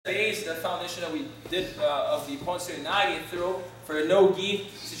base, the foundation that we did of the Ippon-Seoi-Nage throw for a no-gi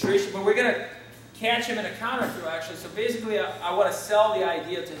situation, but we're going to catch him in a counter throw actually. So basically I want to sell the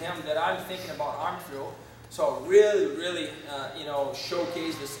idea to him that I'm thinking about arm throw. So I'll really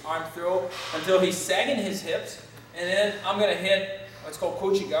showcase this arm throw until he's sagging his hips, and then I'm going to hit what's called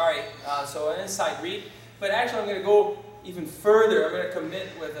Ko-Uchi-Gari, so an inside read. But actually I'm going to go even further. I'm going to commit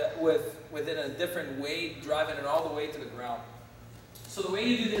with it in a different way, driving it all the way to the ground. So the way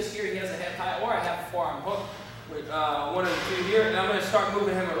you do this here, he has a head tie, or I have a forearm hook with one or two here, and I'm going to start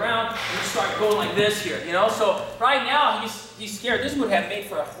moving him around and start going like this here, you know. So right now he's scared. This would have made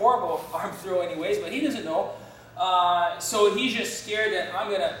for a horrible arm throw anyways, but he doesn't know. So he's just scared that I'm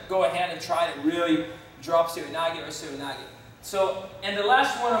going to go ahead and try to really drop Seoi-Nage or Seoi-Nage. So, and the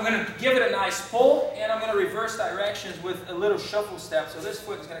last one, I'm going to give it a nice pull, and I'm going to reverse directions with a little shuffle step. So this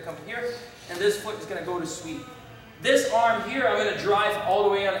foot is going to come here, and this foot is going to go to sweep. This arm here, I'm going to drive all the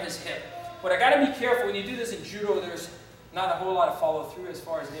way out of his hip. But I got to be careful when you do this in Judo. There's not a whole lot of follow through as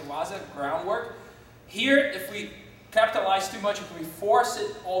far as newaza, groundwork. Here, if we capitalize too much, if we force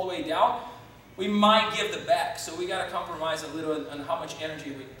it all the way down, we might give the back. So we got to compromise a little on how much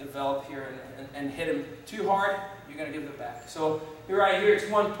energy we develop here, and hit him too hard, you're going to give the back. So right here, it's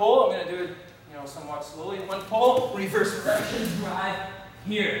one pull. I'm going to do it, somewhat slowly. One pull, reverse direction, drive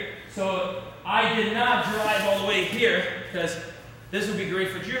here. So I did not drive all the way here because this would be great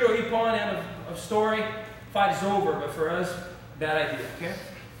for Judo, Ippon, end of story. Fight is over, but for us, bad idea, okay?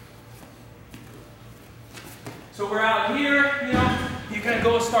 So we're out here, you're going to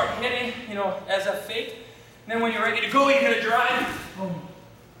go start hitting, as a fake. And then when you're ready to go, you're going to drive. Boom.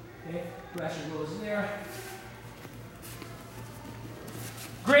 Okay, pressure goes there.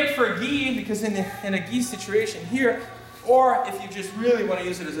 Great for gi, because in a gi situation here, or if you just really want to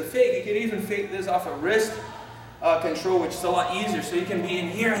use it as a fake, you can even fake this off a wrist control, which is a lot easier. So you can be in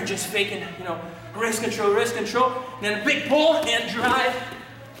here and just faking, wrist control, and then a big pull and drive.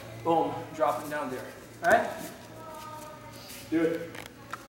 Boom, dropping down there. All right? Do it.